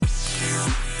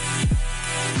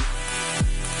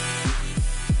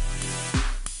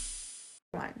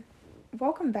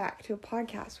welcome back to a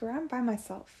podcast where I'm by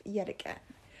myself yet again.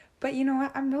 But you know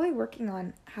what? I'm really working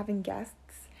on having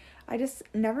guests. I just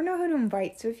never know who to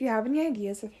invite. So if you have any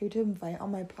ideas of who to invite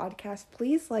on my podcast,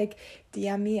 please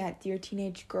DM me at Dear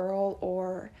Teenage Girl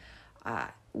or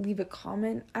leave a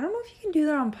comment. I don't know if you can do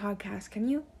that on podcasts, can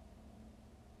you?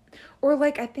 Or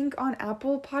I think on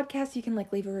Apple Podcasts you can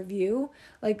leave a review,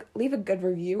 leave a good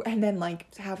review, and then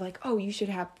have oh, you should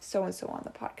have so and so on the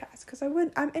podcast, because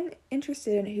I'm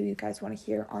interested in who you guys want to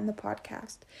hear on the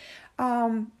podcast.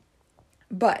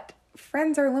 But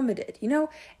friends are limited,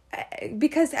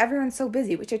 because everyone's so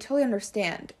busy, which I totally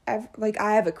understand. I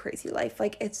have a crazy life.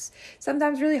 It's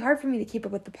sometimes really hard for me to keep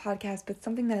up with the podcast, but it's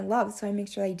something that I love, so I make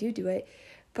sure I do it.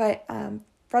 But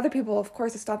for other people, of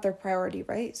course, it's not their priority,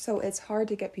 right? So it's hard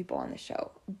to get people on the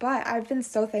show. But I've been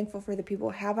so thankful for the people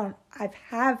I've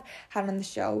had on the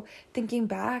show. Thinking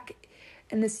back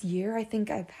in this year, I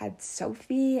think I've had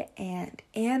Sophie and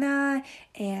Anna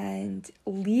and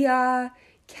Leah,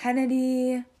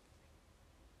 Kennedy,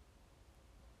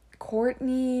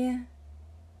 Courtney.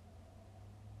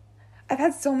 I've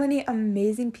had so many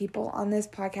amazing people on this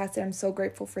podcast, and I'm so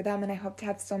grateful for them, and I hope to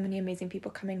have so many amazing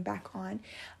people coming back on.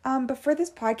 But for this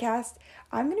podcast,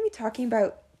 I'm going to be talking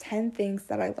about 10 things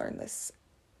that I learned this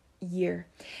year.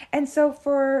 And so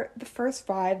for the first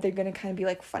 5, they're going to kind of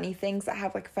be funny things that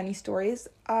have funny stories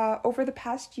over the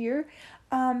past year.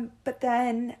 But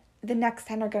then the next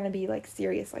 10 are going to be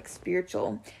serious,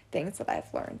 spiritual things that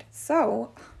I've learned.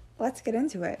 So let's get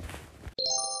into it.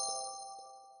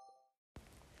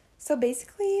 So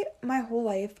basically, my whole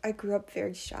life, I grew up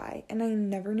very shy, and I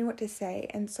never knew what to say,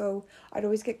 and so I'd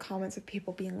always get comments of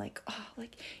people being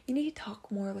you need to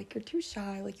talk more, you're too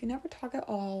shy, you never talk at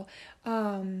all,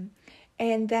 and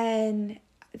then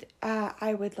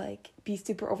I would be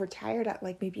super overtired at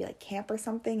maybe camp or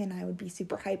something, and I would be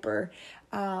super hyper,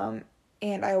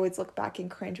 and I always look back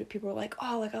and cringe when people are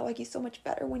I like you so much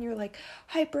better when you're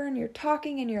hyper and you're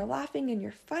talking and you're laughing and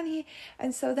you're funny.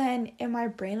 And so then in my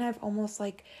brain, I've almost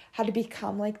had to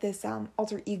become this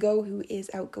alter ego who is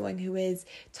outgoing, who is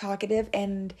talkative,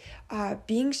 and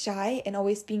being shy and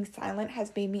always being silent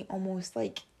has made me almost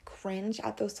cringe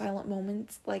at those silent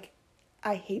moments.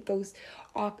 I hate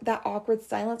that awkward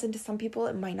silence, and to some people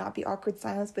it might not be awkward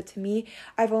silence, but to me,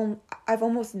 I've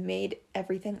almost made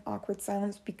everything awkward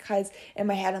silence, because in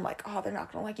my head I'm oh, they're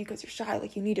not gonna like you because you're shy,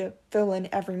 you need to fill in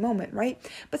every moment, right?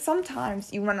 But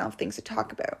sometimes you run out of things to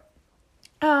talk about.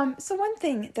 So one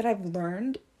thing that I've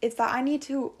learned is that I need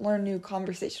to learn new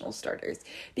conversational starters,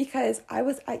 because I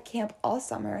was at camp all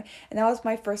summer, and that was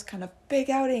my first kind of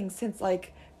big outing since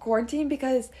quarantine,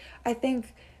 because I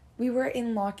think we were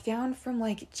in lockdown from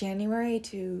January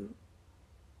to,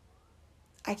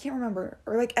 I can't remember,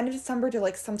 or end of December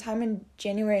to sometime in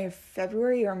January or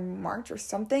February or March or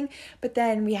something. But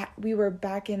then we were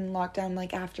back in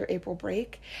lockdown after April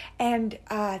break, and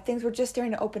things were just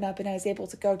starting to open up, and I was able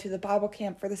to go to the Bible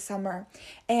camp for the summer.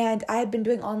 And I had been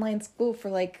doing online school for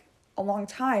a long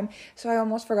time, so I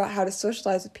almost forgot how to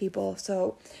socialize with people.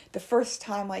 So the first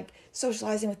time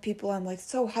socializing with people, I'm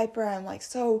so hyper, I'm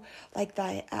so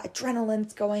the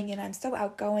adrenaline's going, and I'm so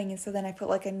outgoing. And so then I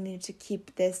felt I needed to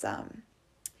keep this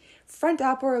front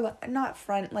up, or not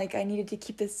front, I needed to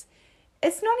keep this,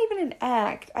 it's not even an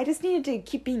act, I just needed to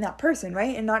keep being that person,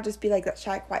 right? And not just be that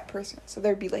shy, quiet person. So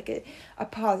there'd be a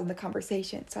pause in the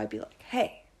conversation, so I'd be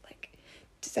hey,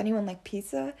 does anyone like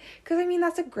pizza? Because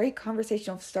that's a great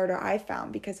conversational starter, I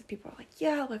found, because if people are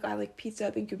yeah, I like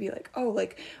pizza, then you could be oh,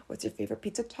 what's your favorite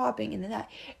pizza topping? And then that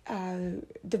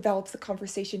develops the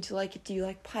conversation to do you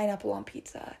like pineapple on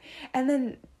pizza? And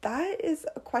then that is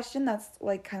a question that's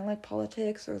kind of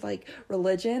politics or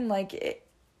religion. It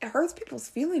hurts people's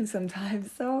feelings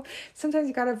sometimes. So sometimes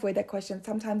you gotta avoid that question.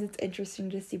 Sometimes it's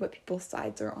interesting to see what people's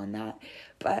sides are on that.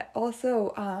 But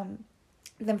also,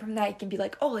 then from that you can be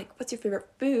what's your favorite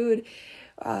food?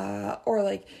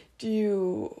 Or do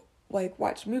you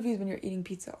watch movies when you're eating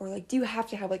pizza? Or do you have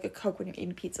to have a Coke when you're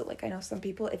eating pizza? I know some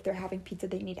people, if they're having pizza,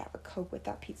 they need to have a Coke with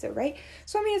that pizza, right?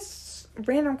 So it's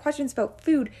random questions about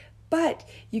food, but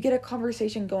you get a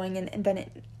conversation going, and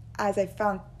then as I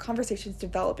found, conversations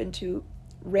develop into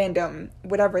random,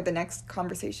 whatever the next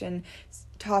conversation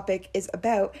topic is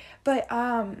about. But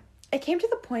it came to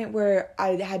the point where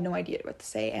I had no idea what to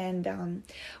say, and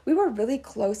we were really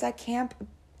close at camp,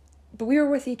 but we were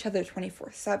with each other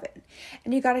 24/7.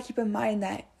 And you got to keep in mind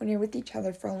that when you're with each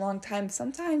other for a long time,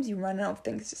 sometimes you run out of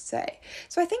things to say.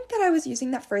 So I think that I was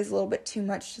using that phrase a little bit too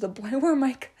much, to the point where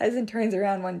my cousin turns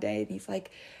around one day and he's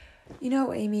You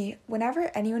know, Amy,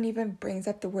 whenever anyone even brings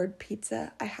up the word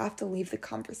pizza, I have to leave the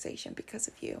conversation because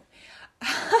of you.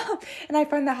 And I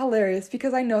find that hilarious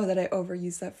because I know that I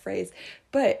overuse that phrase.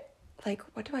 But, like,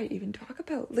 what do I even talk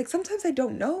about? Like, sometimes I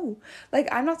don't know. Like,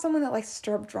 I'm not someone that likes to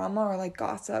stir up drama or, like,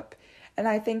 gossip. And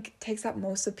I think takes up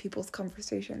most of people's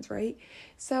conversations, right?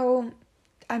 So,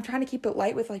 I'm trying to keep it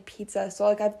light with, like, pizza. So,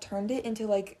 like, I've turned it into,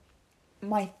 like,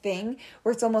 my thing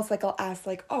where it's almost like I'll ask,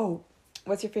 like, oh,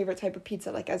 what's your favorite type of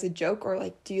pizza, like as a joke, or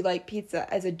like do you like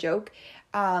pizza as a joke.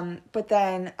 But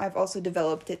then I've also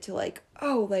developed it to like,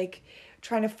 oh, like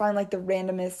trying to find like the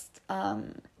randomest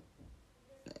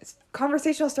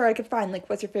conversational story I could find, like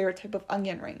what's your favorite type of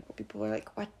onion ring. People are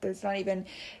like, what, there's not even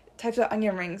types of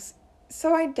onion rings.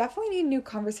 So I definitely need new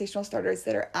conversational starters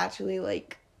that are actually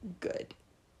like good.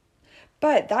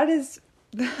 But that is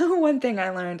the one thing I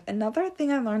learned. Another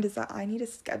thing I learned is that I need a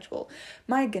schedule.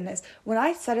 My goodness, when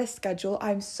I set a schedule,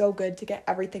 I'm so good to get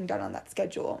everything done on that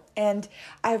schedule. And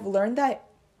I've learned that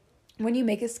when you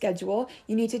make a schedule,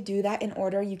 you need to do that in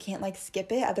order. You can't like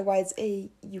skip it. Otherwise,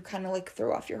 you kind of like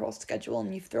throw off your whole schedule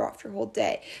and you throw off your whole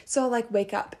day. So like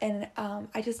wake up, and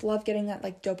I just love getting that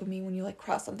like dopamine when you like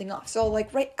cross something off. So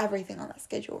like write everything on that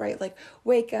schedule, right? Like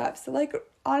wake up. So like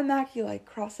automatically like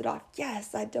cross it off. Yes,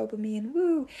 that dopamine,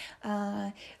 woo.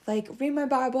 Like read my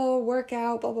Bible, work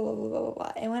out, blah, blah, blah, blah, blah,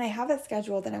 blah. And when I have that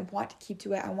schedule, then I want to keep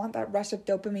to it. I want that rush of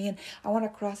dopamine. I want to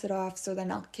cross it off, so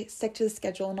then I'll stick to the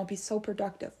schedule and I'll be so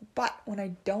productive. But when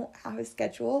I don't have a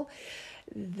schedule,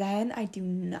 then I do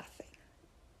nothing.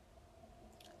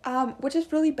 Which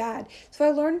is really bad. So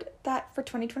I learned that for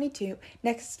 2022,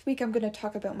 next week I'm going to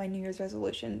talk about my New Year's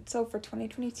resolution. So for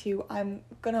 2022, I'm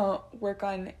going to work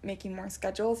on making more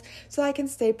schedules so I can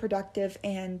stay productive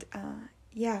and,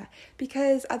 yeah,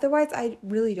 because otherwise I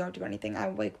really don't do anything. I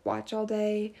like watch all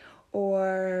day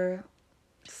or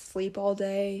sleep all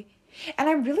day. And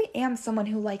I really am someone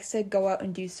who likes to go out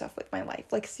and do stuff with my life.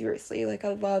 Like seriously, like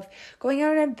I love going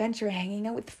on an adventure, hanging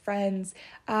out with friends,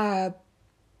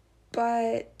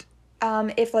 but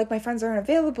if like my friends aren't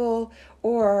available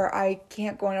or I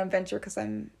can't go on an adventure because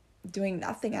I'm doing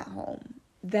nothing at home,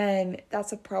 then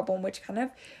that's a problem, which kind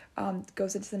of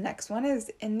goes into the next one.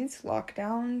 Is in these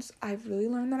lockdowns, I've really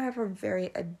learned that I have a very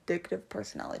addictive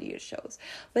personality to shows,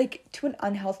 like to an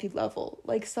unhealthy level.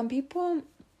 Like some people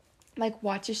like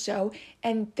watch a show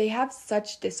and they have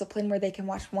such discipline where they can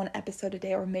watch one episode a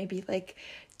day or maybe like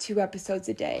 2 episodes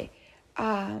a day.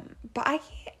 But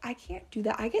I can't do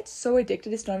that. I get so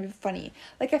addicted, it's not even funny.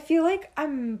 Like I feel like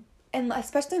and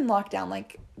especially in lockdown,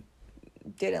 like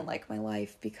didn't like my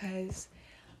life because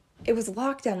it was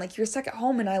lockdown. Like you're stuck at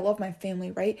home and I love my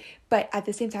family, right? But at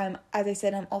the same time, as I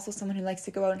said, I'm also someone who likes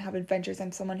to go out and have adventures.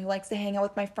 I'm someone who likes to hang out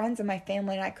with my friends and my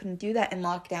family, and I couldn't do that in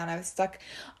lockdown. I was stuck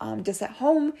just at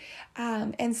home.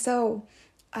 And so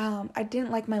I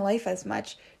didn't like my life as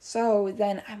much. So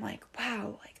then I'm like,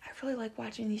 wow, like I really like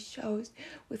watching these shows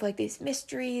with like these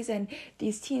mysteries and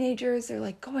these teenagers. They're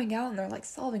like going out and they're like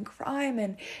solving crime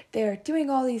and they're doing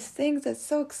all these things that's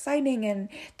so exciting, and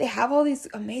they have all these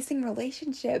amazing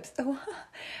relationships.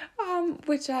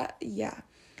 Which yeah,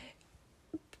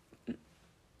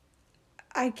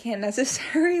 I can't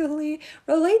necessarily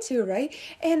relate to, right?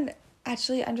 And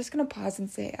actually, I'm just gonna pause and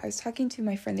say I was talking to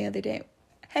my friend the other day.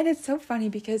 And it's so funny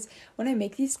because when I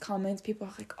make these comments, people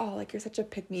are like, oh, like, you're such a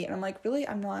pick-me. And I'm like, really?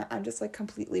 I'm not. I'm just, like,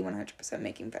 completely 100%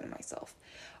 making fun of myself.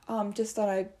 Just thought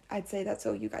I'd say that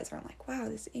so you guys aren't like, wow,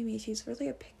 this Amy, she's really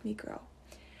a pick-me girl.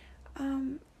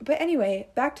 But anyway,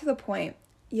 back to the point.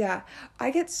 Yeah,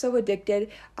 I get so addicted.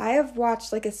 I have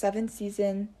watched, like, a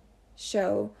 7-season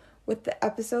show with the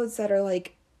episodes that are,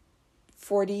 like,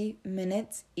 40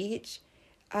 minutes each.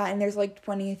 And there's, like,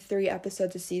 23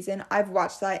 episodes a season. I've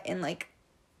watched that in, like,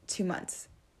 2 months.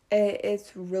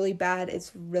 It's really bad.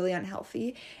 It's really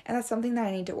unhealthy. And that's something that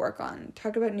I need to work on.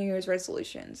 Talk about New Year's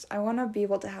resolutions. I want to be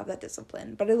able to have that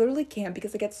discipline, but I literally can't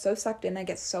because I get so sucked in. I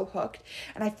get so hooked.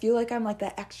 And I feel like I'm like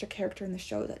that extra character in the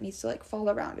show that needs to like fall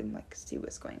around and like see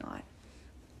what's going on.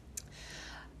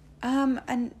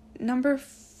 And number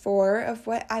 4 of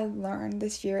what I learned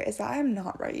this year is that I'm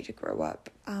not ready to grow up.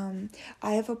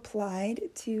 I have applied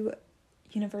to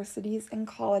universities and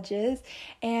colleges,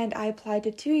 and I applied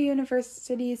to 2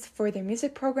 universities for their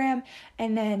music program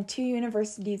and then 2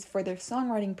 universities for their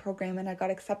songwriting program, and I got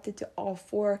accepted to all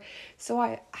 4. So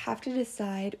I have to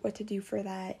decide what to do for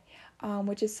that,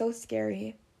 which is so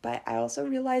scary. But I also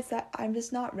realized that I'm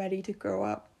just not ready to grow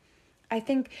up. I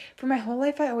think for my whole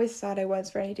life I always thought I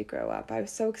was ready to grow up. I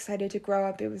was so excited to grow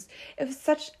up. It was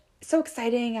so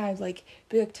exciting. I would like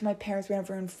be like to my parents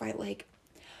whenever and fight like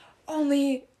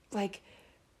only like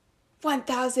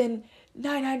 1,000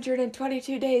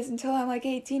 922 days until I'm like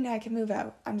 18 and I can move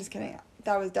out. I'm just kidding.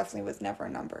 That was never a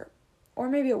number. Or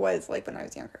maybe it was like when I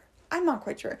was younger. I'm not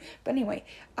quite sure. But anyway,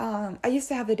 I used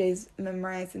to have the days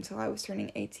memorized until I was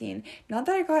turning 18. Not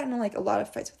that I got in like a lot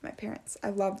of fights with my parents. I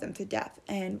love them to death.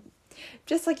 And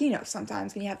just like,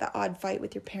 sometimes when you have that odd fight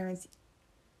with your parents,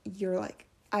 you're like,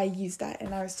 I used that,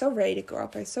 and I was so ready to grow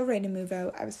up. I was so ready to move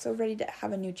out. I was so ready to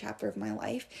have a new chapter of my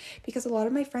life, because a lot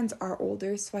of my friends are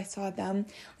older, so I saw them,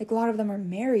 like a lot of them are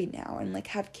married now and like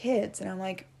have kids, and I'm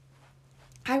like,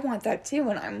 I want that too.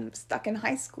 And I'm stuck in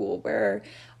high school where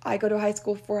I go to high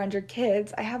school with 400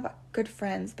 kids. I have good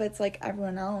friends, but it's like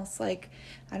everyone else, like,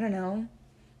 I don't know.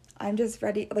 I'm just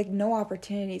ready, like no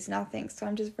opportunities, nothing. So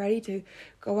I'm just ready to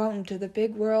go out into the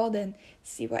big world and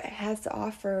see what it has to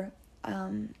offer.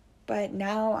 But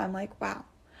now I'm like, wow,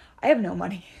 I have no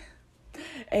money.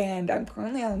 And I'm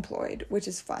currently unemployed, which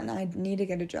is fun. I need to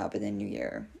get a job in the new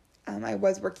year. I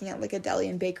was working at like a deli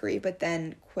and bakery, but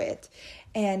then quit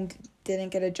and didn't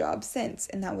get a job since.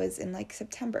 And that was in like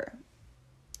September.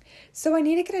 So I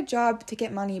need to get a job to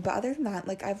get money. But other than that,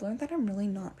 like I've learned that I'm really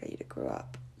not ready to grow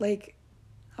up. Like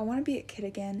I want to be a kid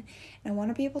again, and I want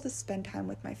to be able to spend time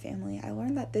with my family. I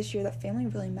learned that this year that family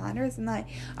really matters, and that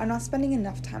I'm not spending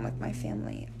enough time with my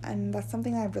family, and that's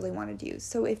something that I really want to do.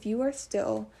 So if you are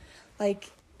still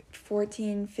like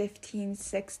 14, 15,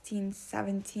 16,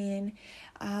 17,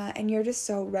 and you're just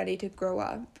so ready to grow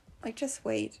up, like just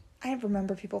wait. I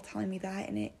remember people telling me that,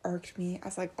 and it irked me. I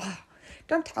was like, oh,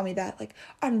 don't tell me that. Like,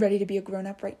 I'm ready to be a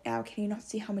grown-up right now. Can you not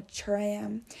see how mature I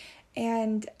am?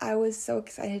 And I was so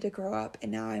excited to grow up,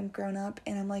 and now I'm grown up,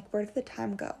 and I'm like, where did the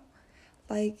time go?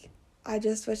 Like, I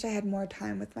just wish I had more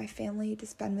time with my family to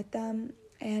spend with them.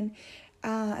 And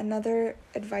another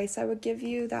advice I would give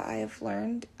you that I have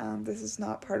learned, this is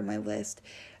not part of my list,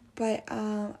 but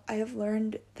I have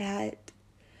learned that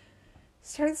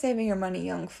start saving your money,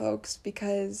 young folks,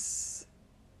 because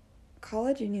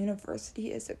college and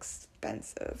university is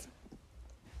expensive.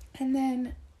 And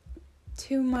then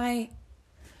to my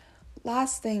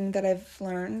last thing that I've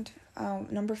learned,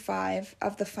 number 5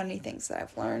 of the funny things that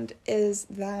I've learned, is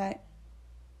that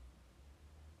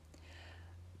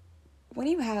when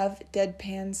you have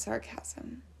deadpan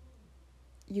sarcasm,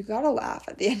 you gotta laugh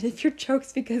at the end of your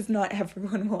jokes, because not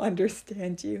everyone will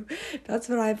understand you. That's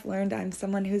what I've learned. I'm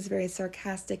someone who's very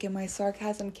sarcastic, and my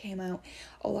sarcasm came out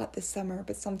a lot this summer,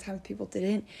 but sometimes people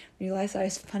didn't realize I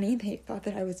was funny. They thought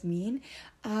that I was mean.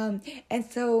 And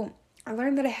so I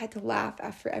learned that I had to laugh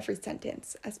after every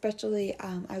sentence, especially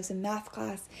I was in math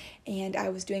class and I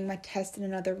was doing my test in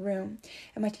another room,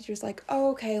 and my teacher's like,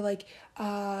 oh, okay, like,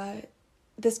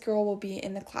 this girl will be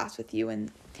in the class with you,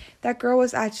 and that girl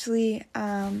was actually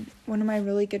one of my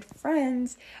really good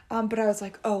friends, but I was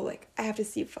like, oh, like, I have to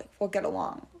see if, like, we'll get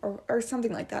along, or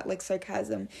something like that, like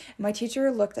sarcasm. And my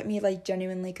teacher looked at me, like,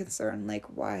 genuinely concerned, like,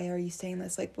 why are you saying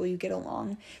this, like, will you get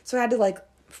along? So I had to, like,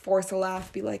 force a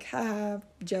laugh, be like, ha,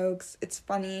 jokes, it's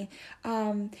funny.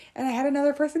 And I had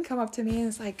another person come up to me and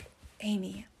was like,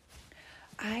 Amy,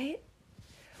 I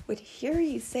would hear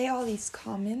you say all these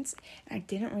comments, and I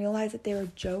didn't realize that they were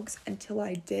jokes until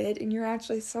I did, and you're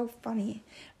actually so funny.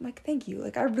 I'm like, thank you.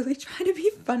 Like, I really try to be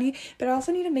funny, but I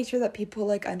also need to make sure that people,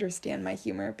 like, understand my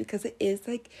humor, because it is,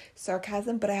 like,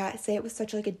 sarcasm, but I say it with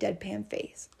such, like, a deadpan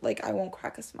face. Like, I won't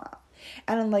crack a smile.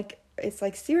 And I'm like, it's,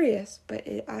 like, serious, but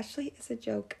it actually is a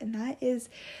joke, and that is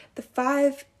the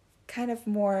 5 kind of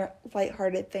more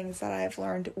lighthearted things that I've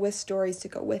learned, with stories to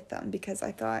go with them, because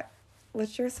I thought,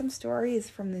 let's share some stories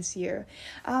from this year.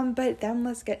 But then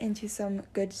let's get into some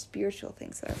good spiritual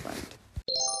things that I've learned.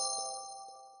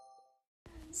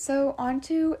 So on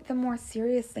to the more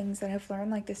serious things that I've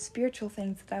learned, like the spiritual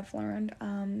things that I've learned.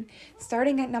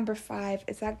 Starting at number 5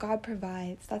 is that God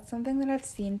provides. That's something that I've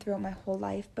seen throughout my whole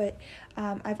life, but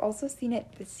I've also seen it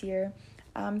this year.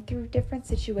 Through different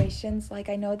situations. Like,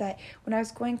 I know that when I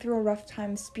was going through a rough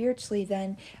time spiritually,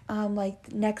 then like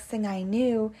the next thing I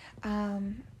knew,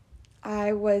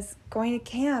 I was going to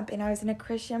camp, and I was in a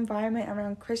Christian environment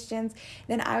around Christians.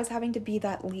 Then I was having to be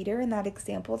that leader and that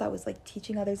example that was like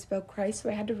teaching others about Christ. So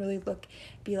I had to really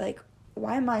be like,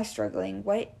 why am I struggling?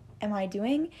 What am I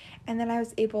doing? And then I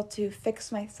was able to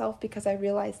fix myself, because I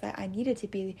realized that I needed to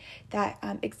be that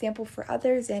example for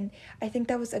others. And I think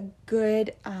that was a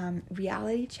good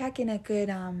reality check, and a good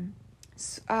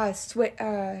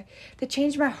to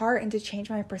change my heart and to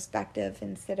change my perspective,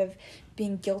 instead of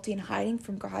being guilty and hiding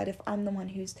from God. If I'm the one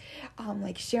who's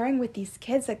like sharing with these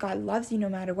kids that God loves you no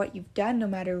matter what you've done, no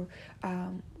matter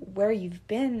where you've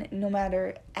been, no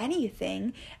matter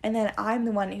anything, and then I'm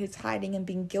the one who's hiding and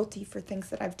being guilty for things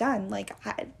that I've done, like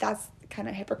that's kind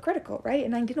of hypocritical, right?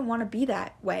 And I didn't want to be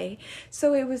that way.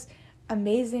 So it was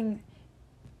amazing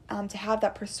to have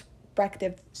that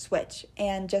perspective switch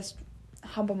and just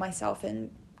humble myself and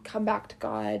come back to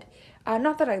God.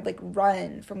 Not that I like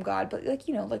run from God, but like,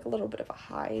 you know, like a little bit of a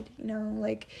hide, you know,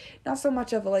 like not so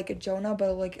much of like a Jonah,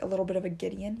 but like a little bit of a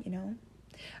Gideon, you know,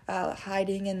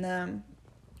 hiding in the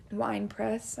wine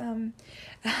press.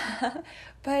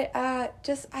 But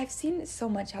just I've seen so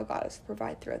much how God has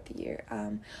provided throughout the year.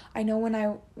 I know when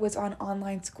I was on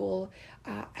online school,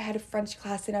 I had a French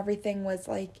class and everything was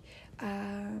like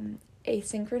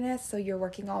asynchronous, so you're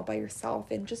working all by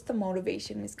yourself, and just the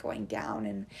motivation was going down,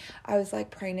 and I was like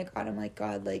praying to God. I'm like,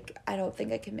 God, like I don't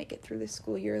think I can make it through the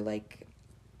school year. Like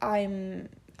I'm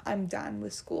done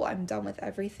with school. I'm done with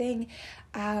everything.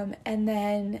 And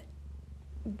then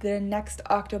the next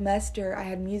octomester I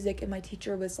had music, and my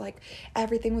teacher was like,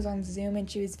 everything was on Zoom, and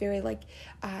she was very like,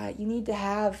 you need to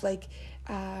have like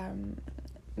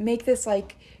make this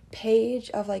like page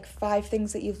of like 5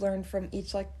 things that you've learned from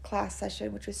each like class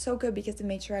session, which was so good because it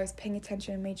made sure I was paying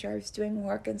attention and made sure I was doing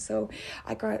work. And so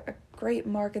I got a great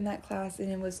mark in that class,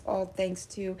 and it was all thanks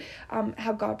to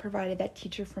how God provided that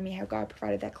teacher for me, how God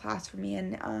provided that class for me,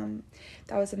 and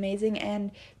that was amazing.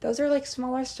 And those are like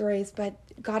smaller stories, but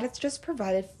God has just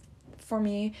provided for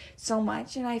me so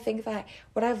much, and I think that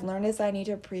what I've learned is I need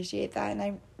to appreciate that, and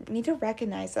I need to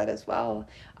recognize that as well,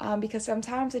 because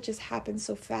sometimes it just happens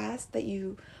so fast that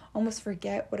you almost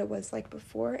forget what it was like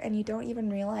before, and you don't even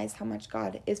realize how much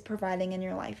God is providing in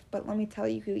your life. But let me tell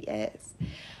you who He is.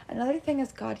 Another thing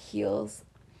is God heals.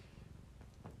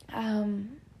 I've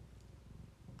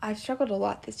struggled a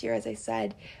lot this year, as I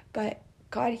said, but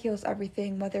God heals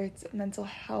everything, whether it's mental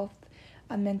health,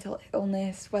 a mental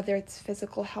illness, whether it's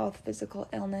physical health, physical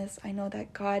illness. I know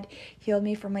that God healed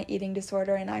me from my eating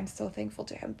disorder, and I'm so thankful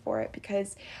to Him for it,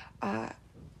 because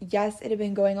yes, it had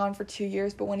been going on for 2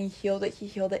 years, but when He healed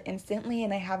it instantly,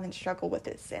 and I haven't struggled with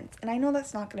it since. And I know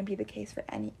that's not going to be the case for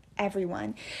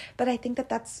everyone, but I think that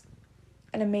that's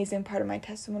an amazing part of my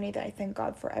testimony that I thank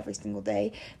God for every single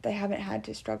day, that I haven't had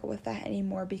to struggle with that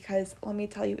anymore, because let me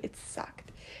tell you, it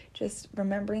sucked. Just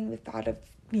remembering the thought of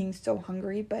being so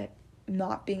hungry, but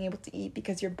not being able to eat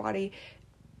because your body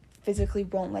physically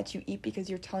won't let you eat because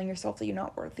you're telling yourself that you're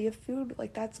not worthy of food.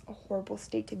 Like, that's a horrible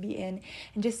state to be in.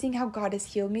 And just seeing how God has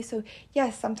healed me. So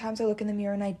yes, sometimes I look in the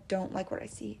mirror and I don't like what I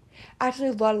see. Actually,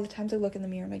 a lot of the times I look in the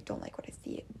mirror and I don't like what I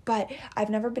see, but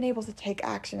I've never been able to take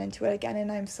action into it again,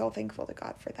 and I'm so thankful to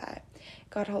God for that.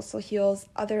 God also heals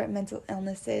other mental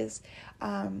illnesses,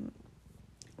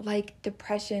 like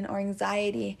depression or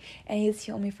anxiety, and He's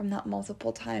healed me from that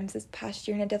multiple times this past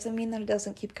year. And it doesn't mean that it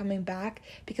doesn't keep coming back,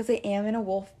 because I am in a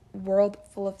world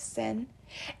full of sin,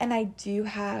 and I do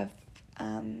have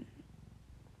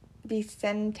these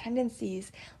sin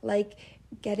tendencies, like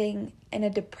getting in a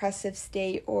depressive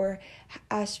state or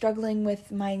struggling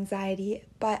with my anxiety.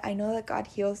 But I know that God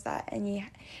heals that, and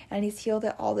He's healed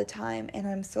it all the time, and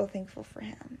I'm so thankful for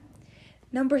Him.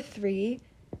 Number 3,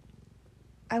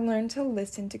 I learned to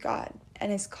listen to God and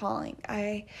His calling.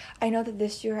 I know that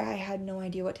this year I had no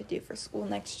idea what to do for school.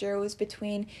 Next year it was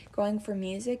between going for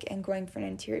music and going for an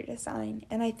interior design.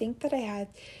 And I think that I had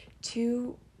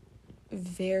 2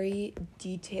 very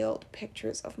detailed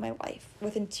pictures of my life.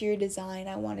 With interior design,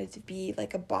 I wanted to be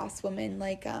like a boss woman.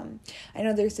 Like, I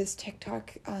know there's this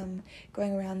TikTok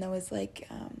going around that was like,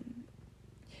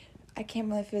 I can't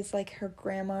remember if it was like her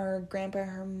grandma or grandpa, or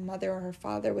her mother or her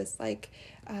father was like,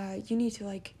 you need to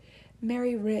like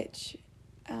marry rich.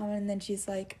 And then she's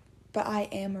like, but I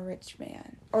am a rich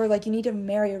man. Or like, you need to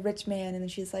marry a rich man. And then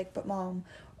she's like, but mom,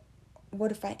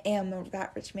 what if I am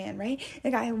that rich man, right?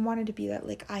 Like, I wanted to be that,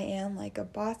 like, I am like a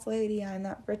boss lady, I'm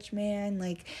that rich man,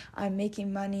 like, I'm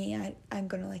making money, I'm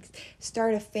gonna like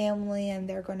start a family, and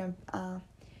they're gonna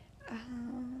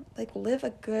like live a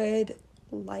good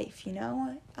life, you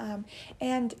know?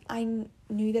 And I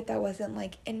knew that wasn't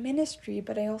like in ministry,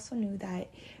 but I also knew that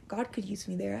God could use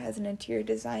me there as an interior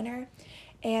designer.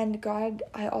 And God,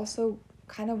 I also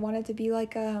kind of wanted to be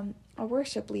like a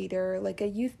worship leader, like a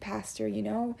youth pastor, you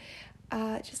know?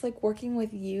 Just like working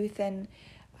with youth and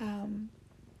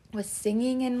with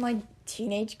singing and like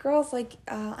teenage girls, like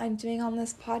I'm doing on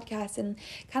this podcast, and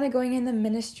kind of going in the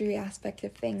ministry aspect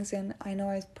of things. And I know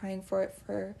I was praying for it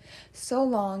for so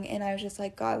long, and I was just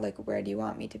like, God, like, where do you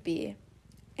want me to be?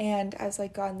 And I was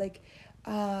like, God, like,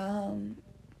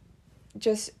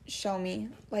 just show me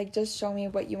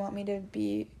what you want me to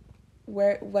be,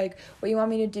 where, like, what you want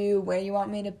me to do, where you want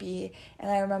me to be.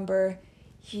 And I remember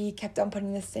He kept on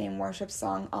putting the same worship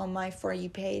song on my For You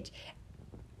page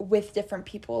with different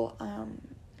people,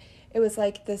 it was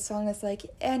like, the song is like,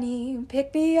 and he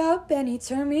picked me up and he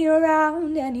turned me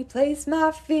around and he placed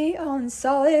my feet on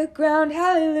solid ground,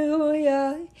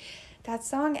 hallelujah. That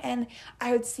song. And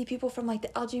I would see people from like the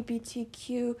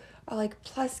LGBTQ like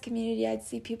plus community. I'd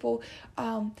see people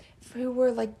who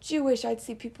were like Jewish. I'd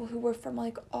see people who were from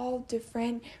like all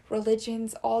different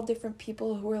religions, all different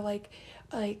people who were like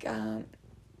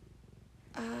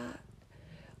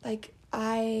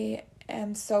I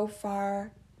am so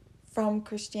far from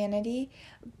Christianity,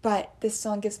 but this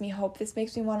song gives me hope. This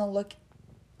makes me want to look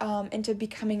into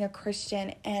becoming a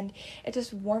Christian, and it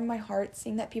just warmed my heart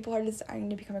seeing that people are desiring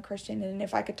to become a Christian. And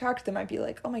if I could talk to them, I'd be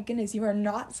like, oh my goodness, you are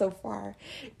not so far.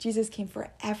 Jesus came for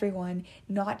everyone,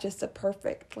 not just the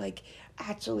perfect. Like,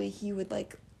 actually, he would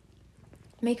like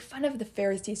make fun of the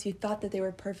Pharisees who thought that they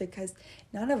were perfect, because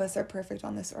none of us are perfect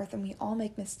on this earth and we all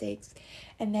make mistakes.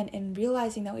 And then in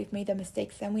realizing that we've made the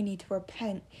mistakes, then we need to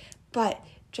repent. But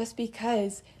just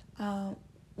because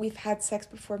we've had sex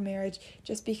before marriage,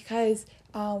 just because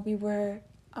we were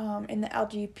in the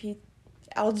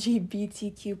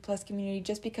LGBTQ plus community,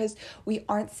 just because we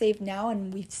aren't saved now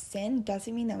and we've sinned,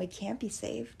 doesn't mean that we can't be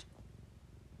saved.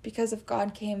 Because if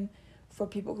God came for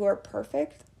people who are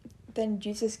perfect, then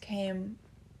Jesus came,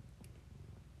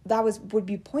 that would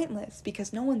be pointless,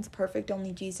 because no one's perfect,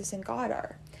 only Jesus and God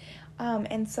are.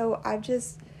 And so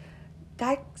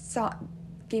that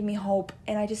gave me hope,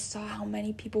 and I just saw how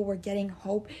many people were getting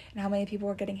hope and how many people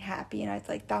were getting happy, and I was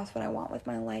like, that's what I want with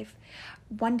my life.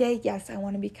 One day, yes, I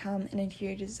want to become an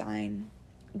interior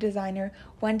designer.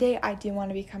 One day I do want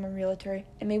to become a realtor,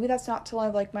 and maybe that's not till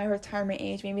I'm like my retirement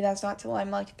age, maybe that's not till I'm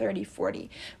like 30-40.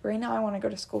 Right now I want to go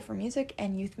to school for music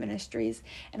and youth ministries,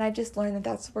 and I've just learned that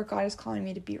that's where God is calling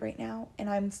me to be right now, and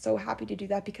I'm so happy to do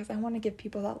that, because I want to give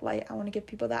people that light, I want to give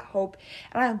people that hope,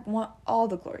 and I want all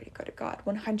the glory to go to God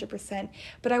 100%,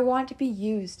 but I want to be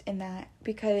used in that,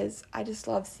 because I just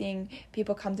love seeing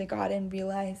people come to God and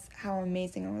realize how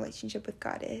amazing a relationship with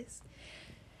God is.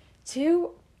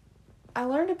 2, I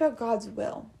learned about God's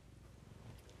will.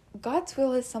 God's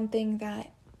will is something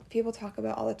that people talk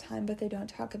about all the time, but they don't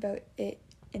talk about it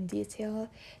in detail.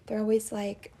 They're always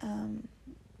like,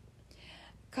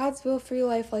 God's will for your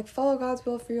life, like follow God's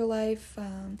will for your life,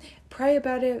 pray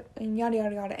about it, and yada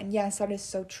yada yada. And yes, that is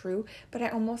so true, but I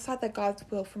almost thought that God's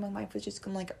will for my life was just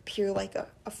gonna like appear like a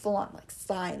full-on like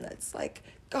sign that's like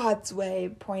God's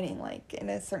way, pointing like in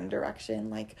a certain direction,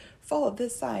 like follow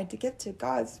this sign to get to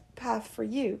God's path for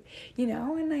you, you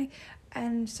know.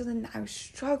 And so then I was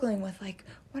struggling with like,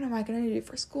 what am I gonna do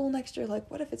for school next year? Like,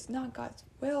 what if it's not God's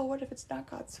will? What if it's not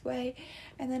God's way?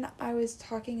 And then I was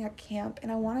talking at camp,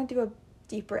 and I want to do a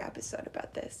deeper episode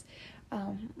about this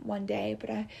one day, but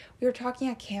we were talking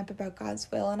at camp about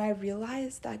God's will, and I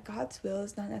realized that God's will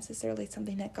is not necessarily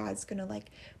something that God's gonna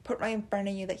like put right in front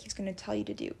of you, that he's gonna tell you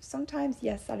to do. Sometimes,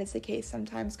 yes, that is the case.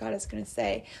 Sometimes God is gonna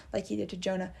say, like he did to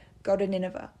Jonah, go to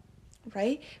Nineveh,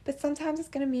 right? But sometimes it's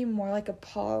gonna be more like a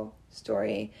Paul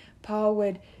story. Paul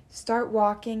would start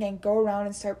walking and go around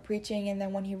and start preaching, and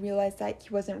then when he realized that he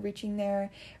wasn't reaching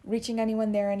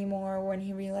anyone there anymore, or when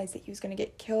he realized that he was going to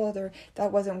get killed, or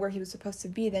that wasn't where he was supposed to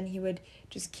be, then he would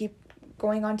just keep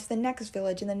going on to the next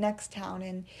village and the next town.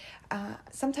 And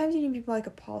sometimes you need people like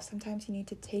a Paul. Sometimes you need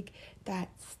to take that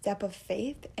step of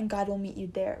faith, and God will meet you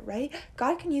there, right?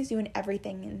 God can use you in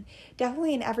everything, and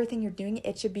definitely in everything you're doing,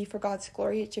 it should be for God's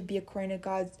glory. It should be according to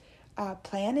God's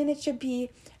plan, and it should be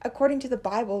according to the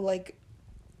Bible, like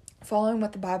following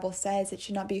what the Bible says. It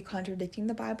should not be contradicting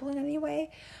the Bible in any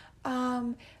way.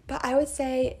 But I would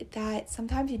say that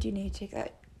sometimes you do need to take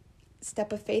that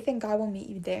step of faith, and God will meet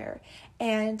you there.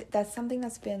 And that's something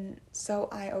that's been so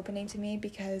eye-opening to me,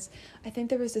 because I think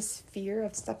there was this fear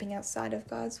of stepping outside of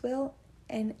God's will,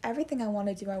 and everything I want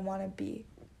to do, I want to be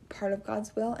part of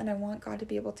God's will, and I want God to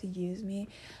be able to use me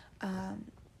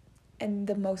in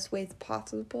the most ways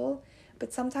possible.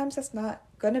 But sometimes that's not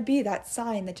going to be that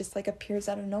sign that just like appears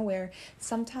out of nowhere.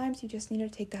 Sometimes you just need to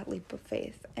take that leap of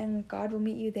faith, and God will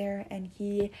meet you there, and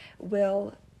he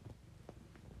will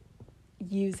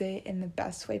use it in the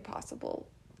best way possible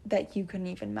that you couldn't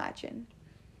even imagine.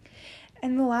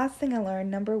 And the last thing I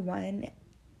learned, number 1,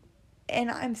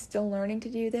 and I'm still learning to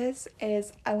do this,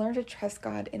 is I learned to trust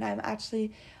God. And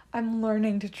I'm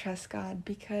learning to trust God,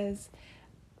 because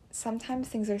sometimes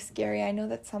things are scary. I know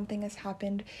that something has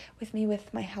happened with me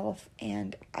with my health,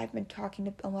 and I've been talking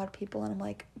to a lot of people, and I'm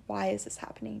like, why is this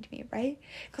happening to me, right?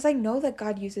 Because I know that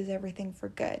God uses everything for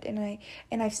good, and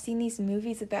I've seen these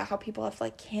movies about how people have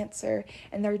like cancer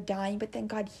and they're dying, but then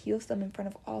God heals them in front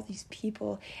of all these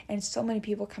people, and so many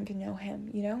people come to know him,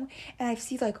 you know. And I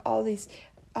see like all these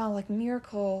like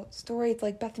miracle stories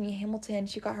like Bethany Hamilton.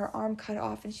 She got her arm cut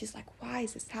off and she's like, why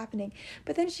is this happening?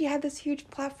 But then she had this huge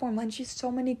platform and she's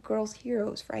so many girls'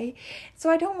 heroes, right? So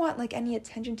I don't want like any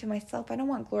attention to myself. I don't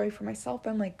want glory for myself.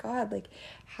 I'm like, God, like,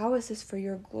 how is this for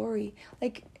your glory?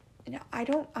 Like, I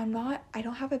don't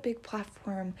have a big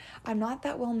platform. I'm not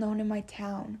that well known in my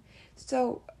town.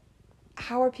 So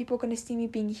how are people going to see me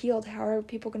being healed? How are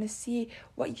people going to see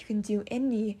what you can do in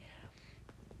me?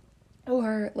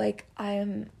 Or like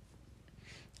I'm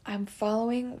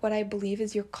following what I believe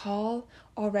is your call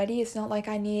already. It's not like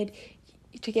I need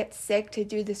to get sick to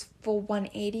do this full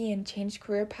 180 and change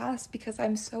career paths, because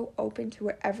I'm so open to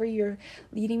wherever you're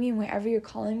leading me and wherever you're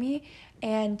calling me.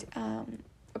 And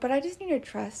but I just need to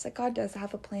trust that God does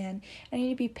have a plan. I need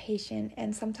to be patient,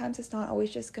 and sometimes it's not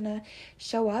always just gonna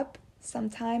show up.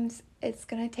 Sometimes it's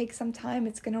gonna take some time.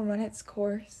 It's gonna run its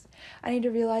course. I need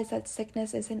to realize that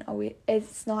sickness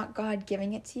it's not God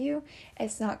giving it to you.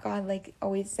 It's not God like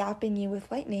always zapping you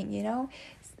with lightning, you know?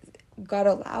 God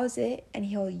allows it and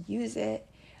he'll use it.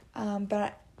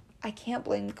 But I can't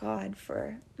blame God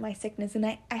for my sickness, and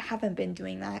I haven't been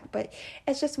doing that. But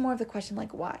it's just more of the question,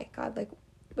 like, why? God, like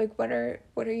what are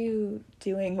you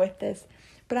doing with this?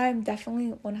 But I'm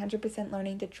definitely 100%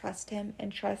 learning to trust him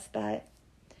and trust that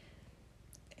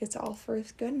it's all for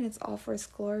his good and it's all for his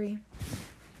glory.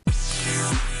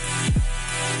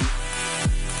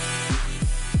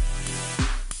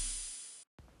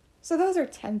 So those are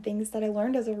 10 things that I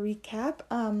learned as a recap.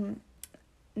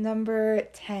 Number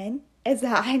 10 is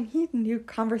that I need new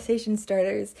conversation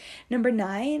starters. Number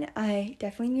 9, I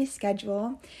definitely need a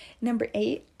schedule. Number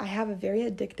 8, I have a very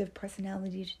addictive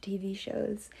personality to TV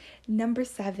shows. Number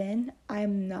 7,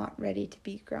 I'm not ready to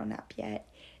be grown up yet.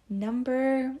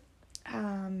 Number,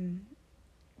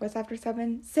 what's after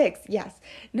 7? 6, yes.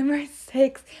 Number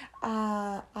 6,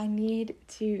 I need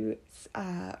to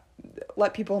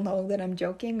let people know that I'm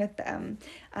joking with them.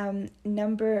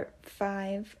 Number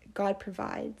 5, God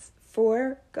provides.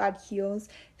 4, God heals.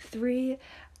 3,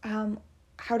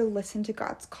 how to listen to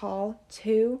God's call.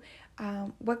 2,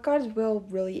 what God's will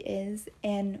really is.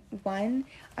 And 1,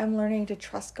 I'm learning to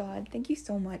trust God. Thank you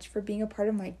so much for being a part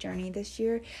of my journey this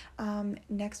year.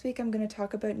 Next week, I'm going to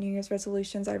talk about New Year's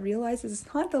resolutions. I realize it's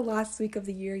not the last week of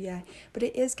the year yet, but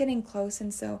it is getting close.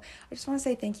 And so I just want to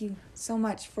say thank you so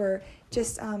much for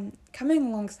just coming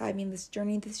alongside me in this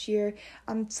journey this year,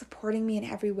 supporting me in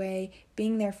every way,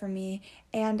 being there for me.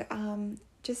 And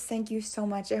just thank you so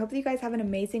much. I hope that you guys have an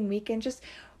amazing weekend. Just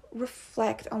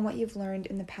reflect on what you've learned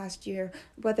in the past year,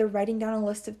 whether writing down a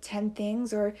list of 10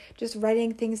 things or just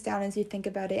writing things down as you think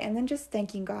about it, and then just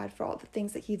thanking God for all the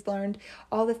things that he's learned,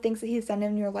 all the things that he's done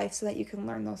in your life so that you can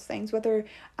learn those things, whether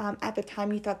at the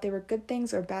time you thought they were good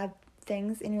things or bad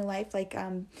things in your life, like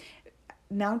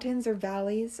mountains or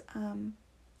valleys.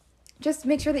 Just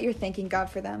make sure that you're thanking God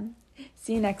for them.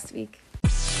 See you next week.